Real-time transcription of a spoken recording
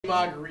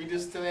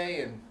margaritas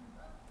today, and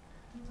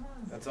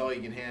that's all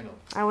you can handle.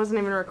 I wasn't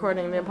even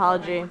recording the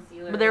apology,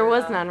 but there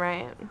was none,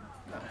 right?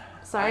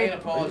 Sorry. I ain't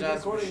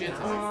apologizing for shit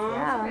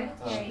today.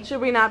 Yeah.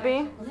 Should we not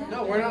be?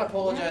 No, we're not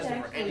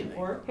apologizing for anything.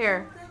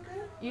 Here.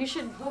 You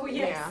should. Oh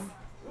yeah.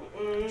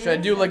 Should I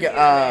do like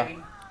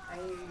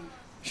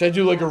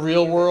a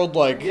real world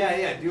like?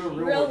 Yeah, do a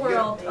real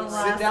world.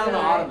 Sit down on the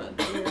ottoman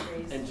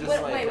and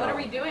just wait, what are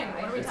we doing?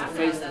 What are we talking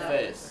face about? to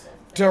face.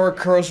 Derek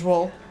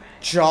Kerswill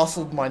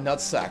jostled my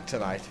nutsack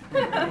tonight.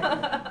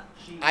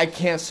 I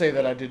can't say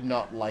that I did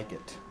not like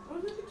it.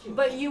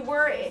 But you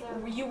were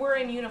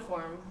in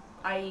uniform,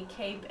 i.e.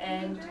 cape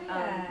and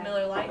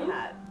Miller Lite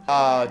hat.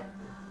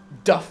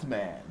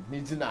 Duffman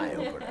needs an eye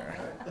opener.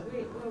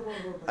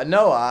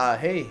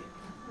 Hey,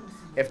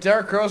 if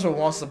Derek Kerswill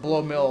wants to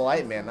blow Miller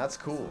Lite, man, that's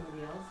cool.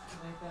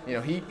 You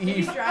know, he Did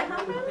you dry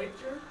hump him?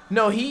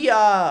 No,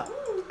 I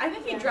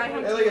think he dry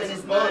humped you in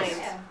his mind.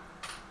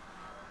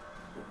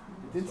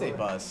 He did say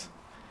buzz.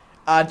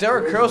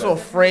 Derek Kerswill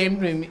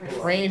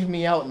framed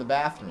me out in the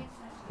bathroom.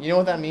 You know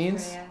what that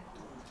means?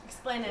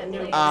 Explain it,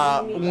 please.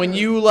 When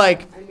you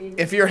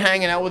if you're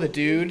hanging out with a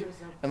dude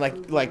and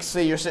like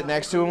say you're sitting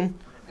next to him,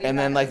 and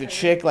then like the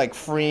chick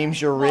frames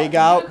your rig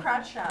out,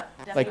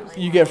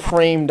 you get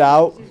framed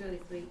out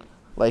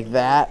like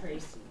that.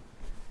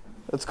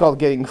 It's called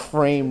getting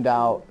framed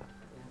out.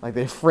 Like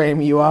they frame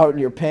you out in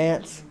your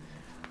pants.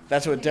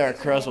 That's what Derek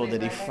Kerswill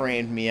did. He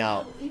framed me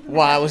out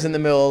while I was in the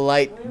Miller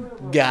Lite,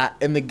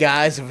 in the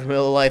guise of a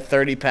Miller Lite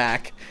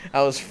 30-pack.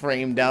 I was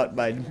framed out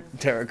by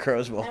Derek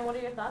Kerswill. And what are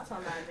your thoughts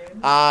on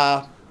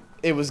that,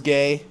 dude? It was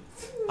gay.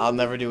 I'll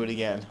never do it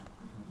again.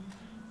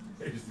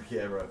 Here's the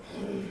camera.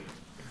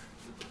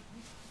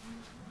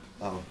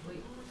 Oh,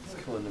 it's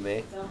coming to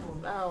me.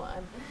 Oh,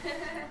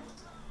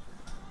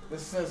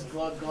 This says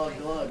glug glug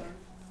glug.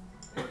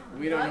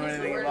 We don't know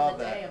anything about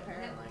that.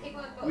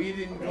 We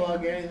didn't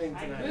glug anything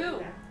tonight.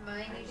 Boo.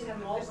 Mine, you should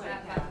have all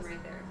that button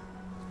right there.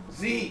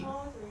 Z.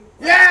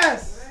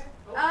 Yes!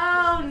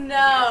 Oh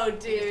no,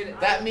 dude.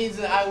 That means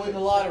that I win the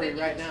lottery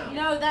right now.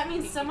 No, that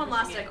means someone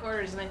lost at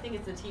quarters, and I think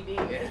it's the TV.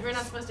 Because we're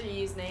not supposed to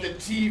use names. The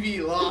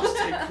TV lost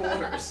at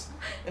quarters,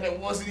 and it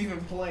wasn't even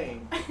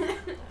playing.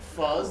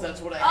 Fuzz, that's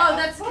what I have. Oh,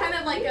 that's kind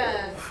of like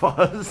a...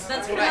 Fuzz?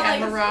 That's what kind I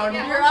of have like around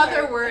your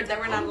other word that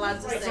we're not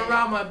allowed to say. It's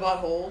around my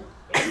butthole.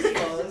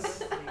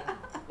 Fuzz.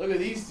 Look at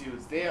these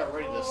dudes. They are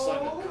ready to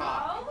suck a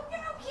cock. Oh, look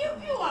at how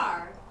cute you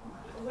are.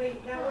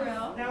 Wait, that was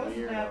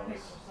a bad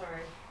picture,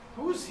 sorry.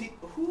 Who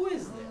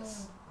is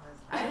this?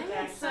 I think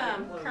it's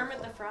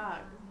Kermit the Frog.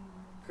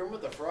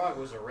 Kermit the Frog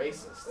was a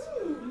racist.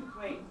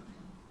 Wait.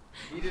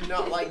 He did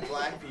not like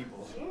black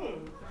people.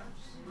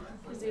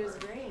 Because he was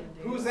green,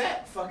 dude. Who's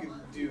that fucking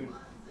dude?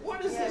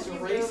 What is this you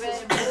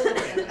racist move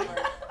bullshit?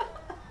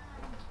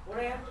 What do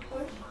I have to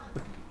push?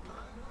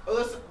 Oh,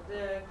 listen.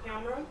 The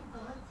camera?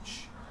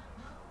 Shh.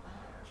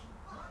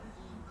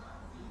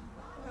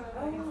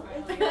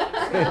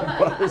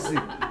 What is he?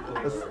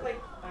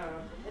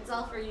 It's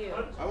all for you.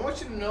 I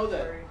want you to know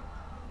that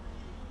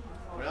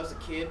when I was a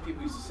kid,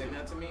 people used to sing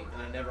that to me,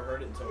 and I never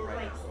heard it until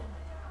right now.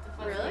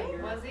 Really?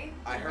 Was he?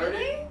 I heard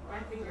it. My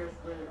fingers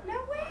were... No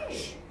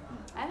way.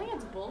 I think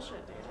it's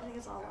bullshit, dude. I think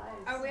it's all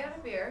lies. Are we out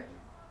of beer?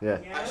 Yeah.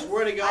 I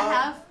swear to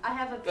God. I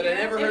have a beer. But I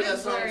never heard that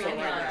song Sorry, until right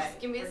now.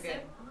 give me a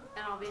sip,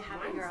 and I'll be a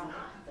happy girl.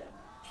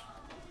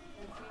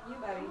 You,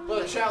 buddy.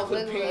 But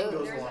childhood pain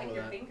goes There's along like with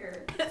your that.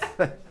 finger.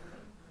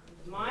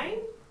 Mine?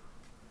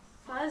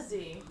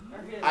 Fuzzy.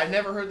 I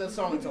never heard that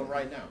song until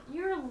right now.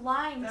 You're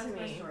lying That's to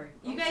my me. story.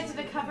 You guys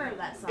did a cover of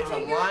that song. If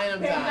I'm lying,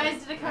 I'm You dying.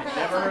 guys did a cover I of that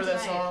never song heard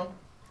that tonight. song.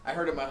 I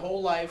heard it my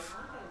whole life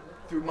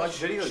through much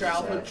video did you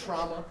childhood say?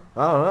 trauma.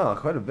 I don't know,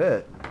 quite a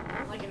bit.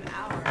 Like an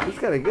hour. It's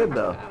kind of good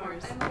though.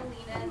 Hours. I'm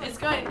Alina. It's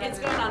going on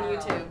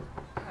YouTube.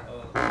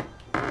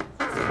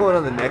 It's going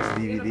on the next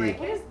DVD. Alina.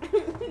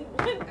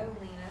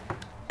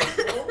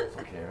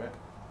 Okay, right?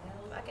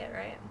 Fuck it,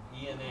 right?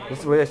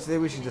 This way, I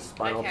think we should just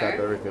spinal Okay. tap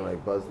everything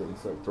like Buzz did and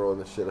start throwing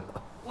the shit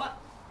out. What?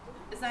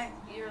 Is that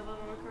your little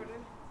recorder?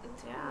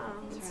 Yeah.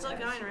 It's still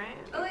going, right?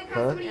 Oh, wait,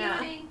 Huh? what are you Yeah.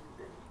 doing?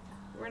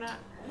 We're not.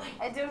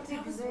 I don't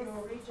think this. I'm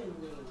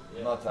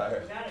not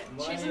tired.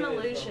 She's an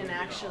illusion,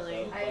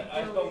 actually.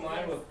 I spelled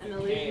mine with An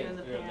illusion in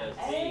the pants.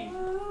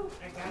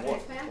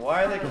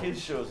 Why are the kids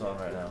shows on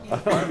right now? I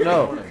don't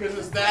know. Because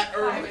it's that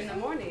 5 early. in the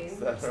morning.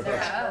 That's They're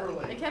that up.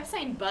 early. They kept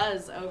saying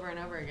buzz over and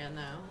over again,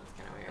 though. It's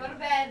kind of Go weird. to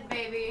bed,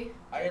 baby.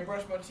 I gotta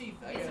brush my teeth.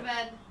 I Get to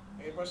gotta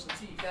bed. brush the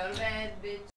teeth. Go to bed, bitch.